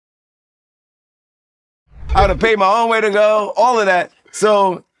I would have paid my own way to go, all of that.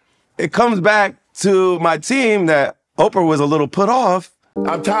 So it comes back to my team that Oprah was a little put off.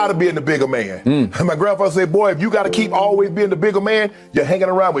 I'm tired of being the bigger man. My grandfather said, boy, if you got to keep always being the bigger man, you're hanging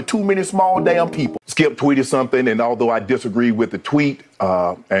around with too many small damn people. Skip tweeted something, and although I disagree with the tweet,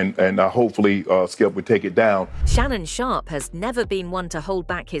 and hopefully Skip would take it down. Shannon Sharpe has never been one to hold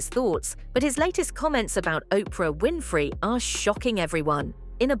back his thoughts, but his latest comments about Oprah Winfrey are shocking everyone.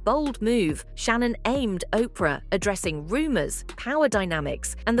 In a bold move, Shannon aimed Oprah, addressing rumors, power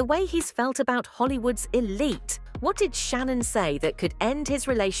dynamics, and the way he's felt about Hollywood's elite. What did Shannon say that could end his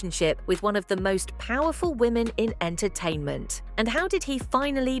relationship with one of the most powerful women in entertainment? And how did he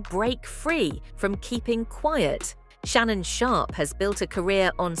finally break free from keeping quiet? Shannon Sharpe has built a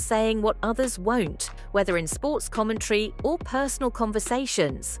career on saying what others won't, whether in sports commentary or personal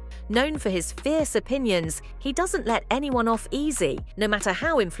conversations. Known for his fierce opinions, he doesn't let anyone off easy, no matter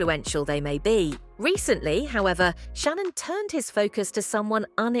how influential they may be. Recently, however, Shannon turned his focus to someone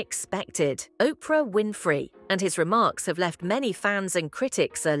unexpected, Oprah Winfrey, and his remarks have left many fans and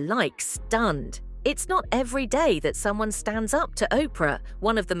critics alike stunned. It's not every day that someone stands up to Oprah,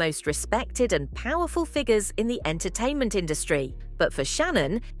 one of the most respected and powerful figures in the entertainment industry. But for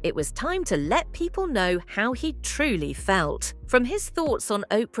Shannon, it was time to let people know how he truly felt. From his thoughts on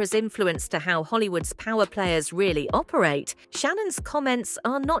Oprah's influence to how Hollywood's power players really operate, Shannon's comments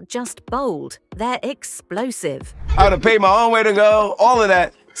are not just bold, they're explosive. I would have paid my own way to go, all of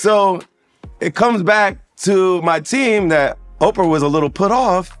that. So it comes back to my team that Oprah was a little put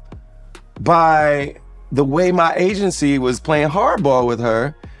off by the way my agency was playing hardball with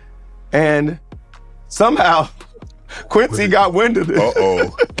her, and somehow Quincy got wind of this.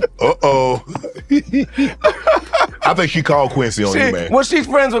 I think she called Quincy on you, man. Well, she's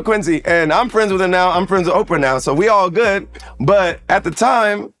friends with Quincy, and I'm friends with her now. I'm friends with Oprah now, so we all good. But at the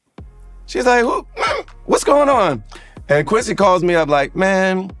time, she's like, what's going on? And Quincy calls me up like,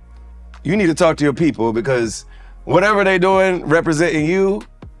 man, you need to talk to your people because whatever they doing representing you,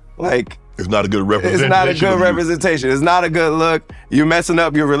 like, it's not a good representation. It's not a good representation. It's not a good look. You're messing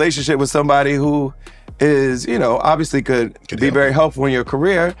up your relationship with somebody who is, you know, obviously could be very helpful in your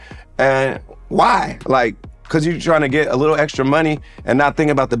career. And why? Like, because you're trying to get a little extra money and not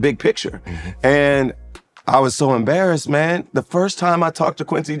thinking about the big picture. And I was so embarrassed, man. The first time I talked to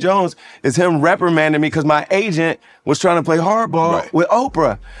Quincy Jones is him reprimanding me because my agent was trying to play hardball with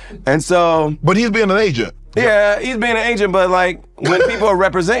Oprah. And so... But he's being an agent. Yeah, he's being an agent, but like when people are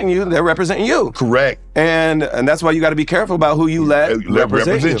representing you, they're representing you. Correct. And that's why you got to be careful about who you let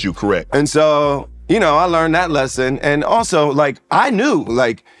represent you. Correct. And so, you know, I learned that lesson. And also, like, I knew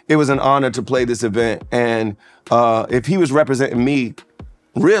like it was an honor to play this event. And if he was representing me,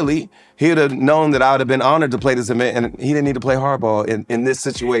 really, he would have known that I would have been honored to play this event, and he didn't need to play hardball in this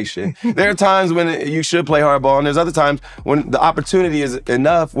situation. There are times when you should play hardball, and there's other times when the opportunity is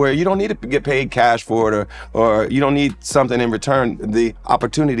enough where you don't need to get paid cash for it or you don't need something in return. The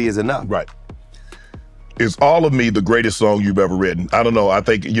opportunity is enough. Right. Is All of Me the greatest song you've ever written? I don't know. I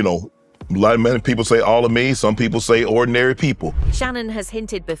think, you know, many people say All of Me, some people say Ordinary People. Shannon has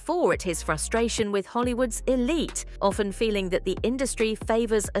hinted before at his frustration with Hollywood's elite, often feeling that the industry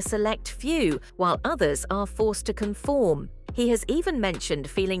favors a select few while others are forced to conform. He has even mentioned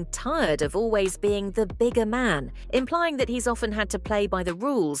feeling tired of always being the bigger man, implying that he's often had to play by the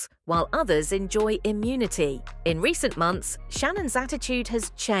rules while others enjoy immunity. In recent months, Shannon's attitude has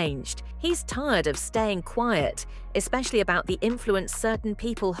changed. He's tired of staying quiet, especially about the influence certain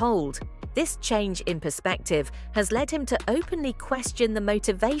people hold. This change in perspective has led him to openly question the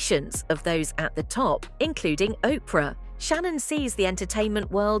motivations of those at the top, including Oprah. Shannon sees the entertainment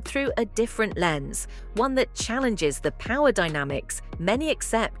world through a different lens, one that challenges the power dynamics many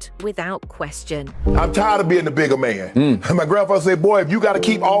accept without question. I'm tired of being the bigger man. My grandfather said, boy, if you got to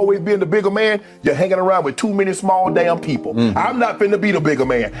keep always being the bigger man, you're hanging around with too many small damn people. I'm not finna be the bigger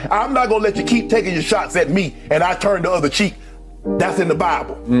man. I'm not gonna let you keep taking your shots at me and I turn the other cheek. That's in the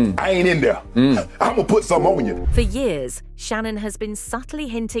Bible. I ain't in there. I'm gonna put something on you. For years, Shannon has been subtly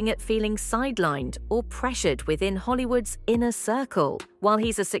hinting at feeling sidelined or pressured within Hollywood's inner circle. While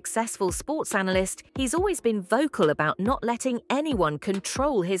he's a successful sports analyst, he's always been vocal about not letting anyone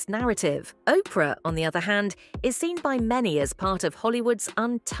control his narrative. Oprah, on the other hand, is seen by many as part of Hollywood's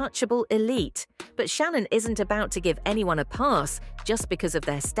untouchable elite. But Shannon isn't about to give anyone a pass just because of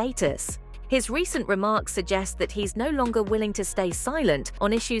their status. His recent remarks suggest that he's no longer willing to stay silent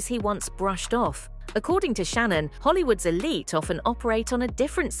on issues he once brushed off. According to Shannon, Hollywood's elite often operate on a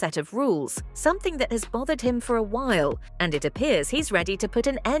different set of rules, something that has bothered him for a while, and it appears he's ready to put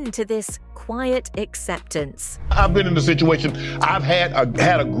an end to this quiet acceptance. I've been in a situation, I've had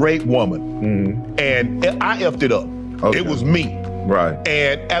a great woman, and I effed it up. Okay. It was me. Right.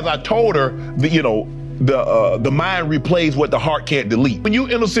 And as I told her, the mind replays what the heart can't delete. When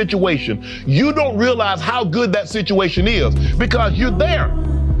you're in a situation, you don't realize how good that situation is because you're there.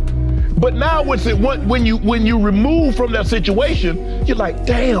 But now when you remove from that situation, you're like,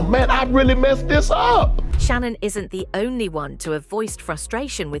 damn, man, I really messed this up. Shannon isn't the only one to have voiced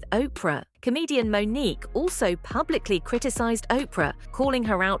frustration with Oprah. Comedian Monique also publicly criticized Oprah, calling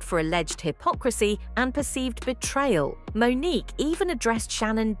her out for alleged hypocrisy and perceived betrayal. Monique even addressed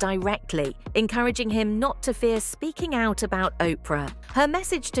Shannon directly, encouraging him not to fear speaking out about Oprah. Her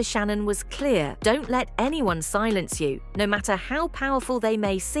message to Shannon was clear: don't let anyone silence you, no matter how powerful they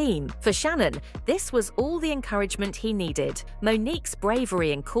may seem. For Shannon, this was all the encouragement he needed. Monique's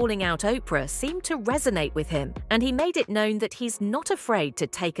bravery in calling out Oprah seemed to resonate with him, and he made it known that he's not afraid to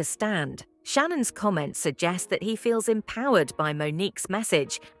take a stand. Shannon's comments suggest that he feels empowered by Monique's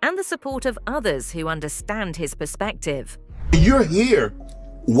message and the support of others who understand his perspective. You're here.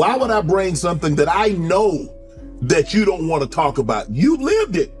 Why would I bring something that I know that you don't want to talk about? You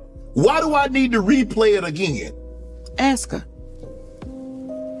lived it. Why do I need to replay it again? Ask her.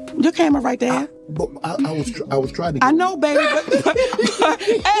 Your camera right there. I was trying to. I know, baby, but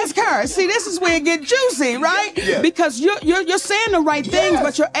ask her. See, this is where it gets juicy, right? Yeah. Because you're saying the right things,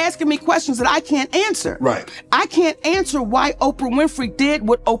 but you're asking me questions that I can't answer. Right. I can't answer why Oprah Winfrey did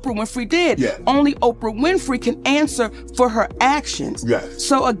what Oprah Winfrey did. Yeah. Only Oprah Winfrey can answer for her actions. Yeah.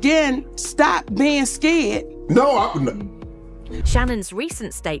 So again, stop being scared. No. Shannon's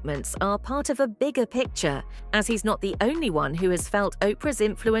recent statements are part of a bigger picture, as he's not the only one who has felt Oprah's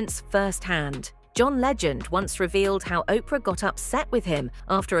influence firsthand. John Legend once revealed how Oprah got upset with him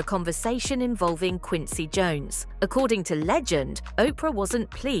after a conversation involving Quincy Jones. According to Legend, Oprah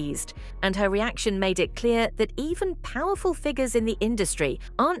wasn't pleased, and her reaction made it clear that even powerful figures in the industry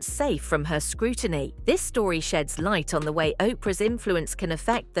aren't safe from her scrutiny. This story sheds light on the way Oprah's influence can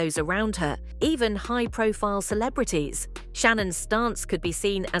affect those around her, even high-profile celebrities. Shannon's stance could be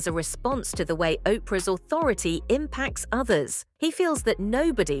seen as a response to the way Oprah's authority impacts others. He feels that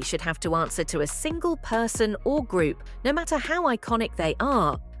nobody should have to answer to a single person or group, no matter how iconic they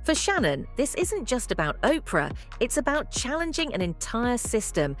are. For Shannon, this isn't just about Oprah, it's about challenging an entire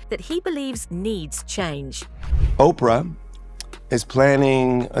system that he believes needs change. Oprah is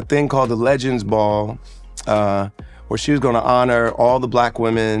planning a thing called the Legends Ball, where she was going to honor all the Black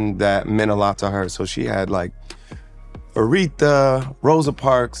women that meant a lot to her. So she had like Aretha, Rosa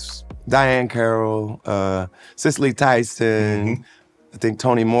Parks, Diane Carroll, Cicely Tyson, I think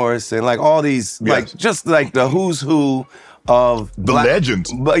Toni Morrison, like all these, like just like the who's who of the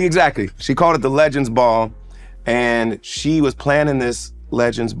legends. But exactly. She called it the Legends Ball, and she was planning this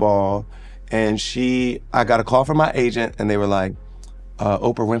Legends Ball, and I got a call from my agent, and they were like,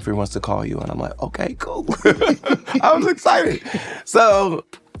 Oprah Winfrey wants to call you. And I'm like, okay, cool. I was excited. So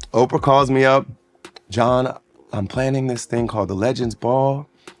Oprah calls me up, John, I'm planning this thing called the Legends Ball.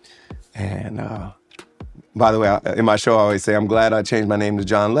 And by the way, in my show, I always say, I'm glad I changed my name to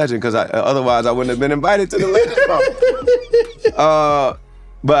John Legend, because otherwise I wouldn't have been invited to the Legends Ball.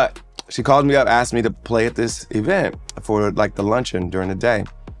 But she called me up, asked me to play at this event for like the luncheon during the day.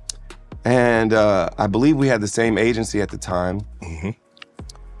 And I believe we had the same agency at the time.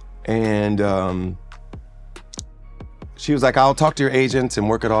 And she was like, I'll talk to your agents and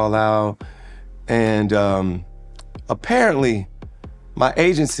work it all out. And apparently, my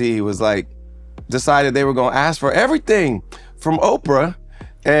agency was like, decided they were gonna ask for everything from Oprah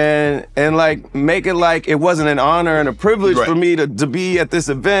and like make it like it wasn't an honor and a privilege for me to be at this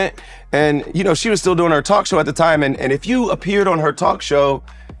event. And you know, she was still doing her talk show at the time, and if you appeared on her talk show,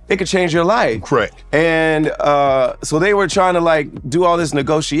 it could change your life. Correct. And so they were trying to like do all this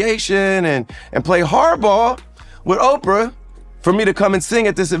negotiation and play hardball with Oprah for me to come and sing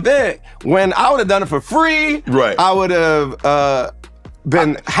at this event, when I would have done it for free. Right. I would have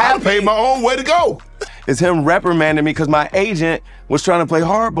been happy. I paid my own way to go. It's him reprimanding me because my agent was trying to play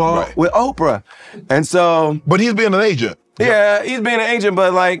hardball with Oprah. And so... But he's being an agent. Yeah, he's being an agent,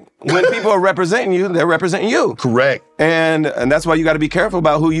 but like when people are representing you, they're representing you. Correct. And that's why you got to be careful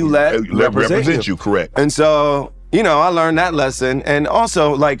about who you let represent you. Correct. And so, you know, I learned that lesson. And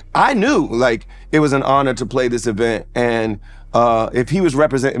also, like, I knew like it was an honor to play this event. And if he was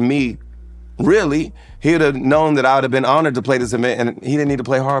representing me really, he would have known that I would have been honored to play this event, and he didn't need to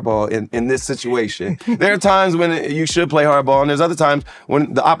play hardball in this situation. There are times when you should play hardball, and there's other times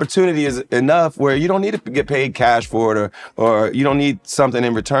when the opportunity is enough where you don't need to get paid cash for it, or you don't need something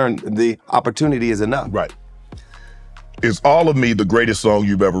in return. The opportunity is enough. Right. Is All of Me the greatest song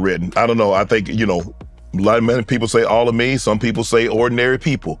you've ever written? I don't know. I think, you know, a lot of many people say All of Me. Some people say Ordinary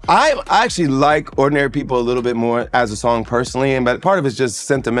People. I actually like Ordinary People a little bit more as a song personally, but part of it's just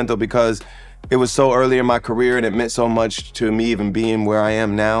sentimental because it was so early in my career and it meant so much to me even being where I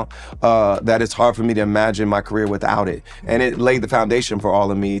am now that it's hard for me to imagine my career without it. And it laid the foundation for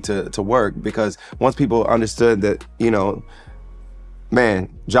All of Me to work, because once people understood that, you know, man,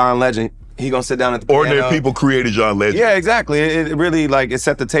 John Legend, he gonna sit down at the piano. Ordinary People created John Legend. Yeah, exactly. It really, like, it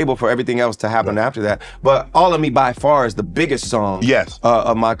set the table for everything else to happen after that. But All of Me by far is the biggest song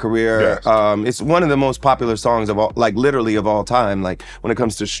of my career. Yes. It's one of the most popular songs of all, like literally of all time. Like when it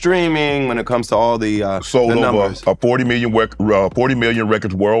comes to streaming, when it comes to all the sold the numbers. over 40 million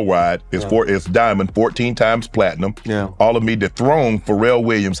records worldwide. It's diamond, 14 times platinum. Yeah. All of Me dethroned Pharrell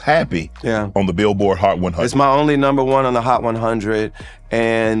Williams' Happy on the Billboard Hot 100. It's my only #1 on the Hot 100.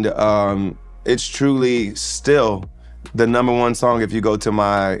 And it's truly still the #1 song. If you go to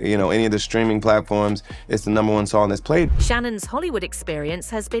my, you know, any of the streaming platforms, it's the #1 song that's played. Shannon's Hollywood experience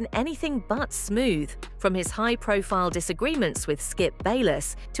has been anything but smooth. From his high-profile disagreements with Skip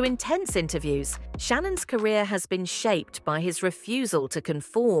Bayless to intense interviews, Shannon's career has been shaped by his refusal to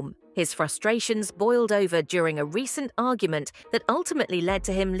conform. His frustrations boiled over during a recent argument that ultimately led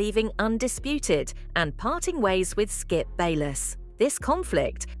to him leaving undisputed and parting ways with Skip Bayless. This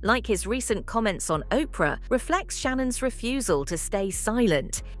conflict, like his recent comments on Oprah, reflects Shannon's refusal to stay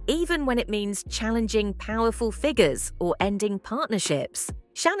silent, even when it means challenging powerful figures or ending partnerships.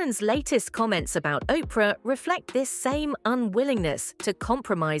 Shannon's latest comments about Oprah reflect this same unwillingness to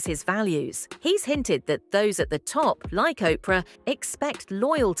compromise his values. He's hinted that those at the top, like Oprah, expect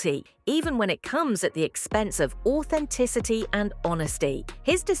loyalty, even when it comes at the expense of authenticity and honesty.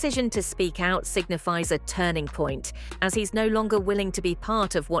 His decision to speak out signifies a turning point, as he's no longer willing to be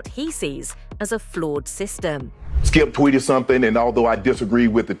part of what he sees as a flawed system. Skip tweeted something, and although I disagree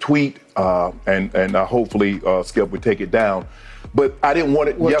with the tweet, and hopefully Skip would take it down, but I didn't want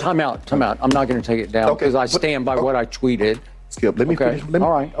it. Well, time out. I'm not going to take it down because I stand by what I tweeted. Skip, let me finish.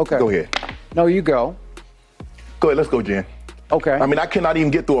 All right, okay. Go ahead. No, you go. Go ahead, let's go, Jen. Okay. I mean, I cannot even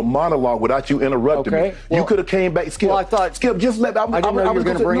get through a monologue without you interrupting me. Well, you could have came back, Skip. Well, I thought, Skip, just let. I didn't know you were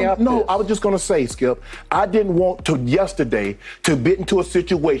going to bring up No, this. I was just going to say, Skip, I didn't want to yesterday to get into a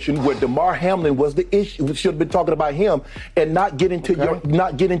situation where DeMar Hamlin was the issue. We should have been talking about him and not get into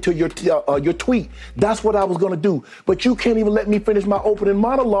your tweet. That's what I was going to do. But you can't even let me finish my opening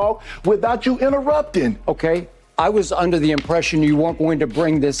monologue without you interrupting. Okay. I was under the impression you weren't going to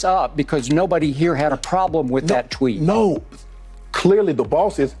bring this up because nobody here had a problem with that tweet. No. Clearly, the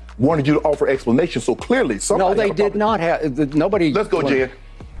bosses wanted you to offer explanations, so clearly somebody. No, they did not have. Nobody. Let's go, Jen.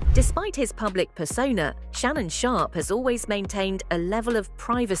 Despite his public persona, Shannon Sharpe has always maintained a level of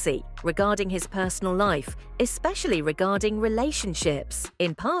privacy regarding his personal life, especially regarding relationships.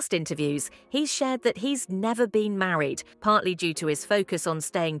 In past interviews, he's shared that he's never been married, partly due to his focus on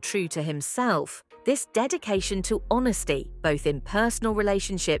staying true to himself. This dedication to honesty, both in personal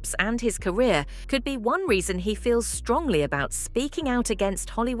relationships and his career, could be one reason he feels strongly about speaking out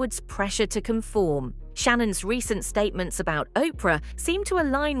against Hollywood's pressure to conform. Shannon's recent statements about Oprah seem to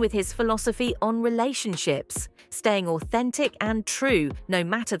align with his philosophy on relationships, staying authentic and true no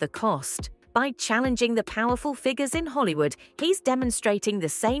matter the cost. By challenging the powerful figures in Hollywood, he's demonstrating the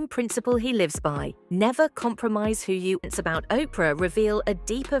same principle he lives by. Never compromise who you. It's about Oprah reveal a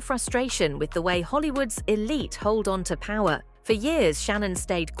deeper frustration with the way Hollywood's elite hold on to power. For years, Shannon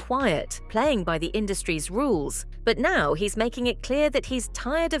stayed quiet, playing by the industry's rules. But now he's making it clear that he's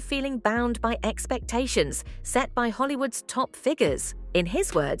tired of feeling bound by expectations set by Hollywood's top figures. In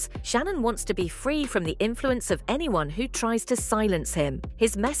his words, Shannon wants to be free from the influence of anyone who tries to silence him.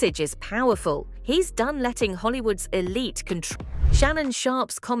 His message is powerful. He's done letting Hollywood's elite control. Shannon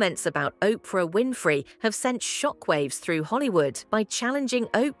Sharpe's comments about Oprah Winfrey have sent shockwaves through Hollywood. By challenging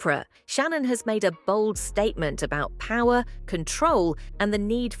Oprah, Shannon has made a bold statement about power, control, and the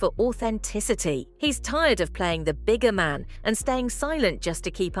need for authenticity. He's tired of playing the bigger man and staying silent just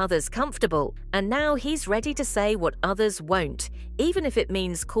to keep others comfortable. And now he's ready to say what others won't, even if it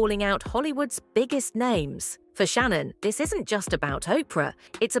means calling out Hollywood's biggest names. For Shannon, this isn't just about Oprah,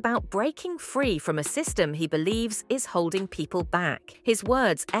 it's about breaking free from a system he believes is holding people back. His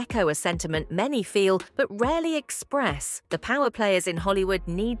words echo a sentiment many feel but rarely express. The power players in Hollywood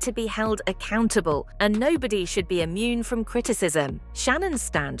need to be held accountable, and nobody should be immune from criticism. Shannon's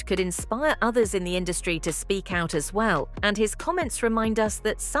stand could inspire others in the industry to speak out as well, and his comments remind us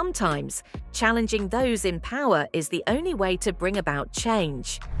that sometimes challenging those in power is the only way to bring about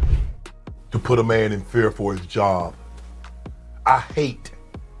change. To put a man in fear for his job. I hate,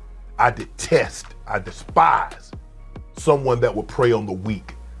 I detest, I despise someone that would prey on the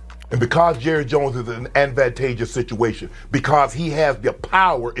weak. And because Jerry Jones is in an advantageous situation, because he has the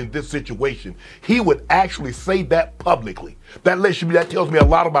power in this situation, he would actually say that publicly. That tells me a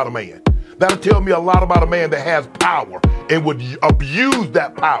lot about a man. That'll tell me a lot about a man that has power and would abuse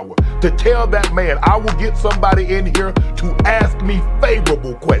that power to tell that man, I will get somebody in here to ask me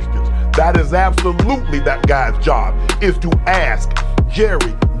favorable questions. That is absolutely that guy's job, is to ask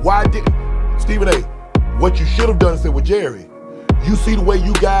Jerry, why did Stephen A, what you should have done is said, well, Jerry, you see the way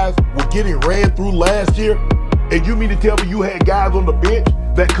you guys were getting ran through last year? And you mean to tell me you had guys on the bench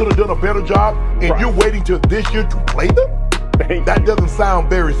that could have done a better job and you're waiting till this year to play them? That doesn't sound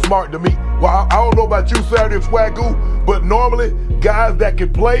very smart to me. Well, I don't know about you, Saturday and Swagoo, but normally guys that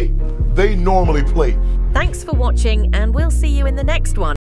can play, they normally play. Thanks for watching, and we'll see you in the next one.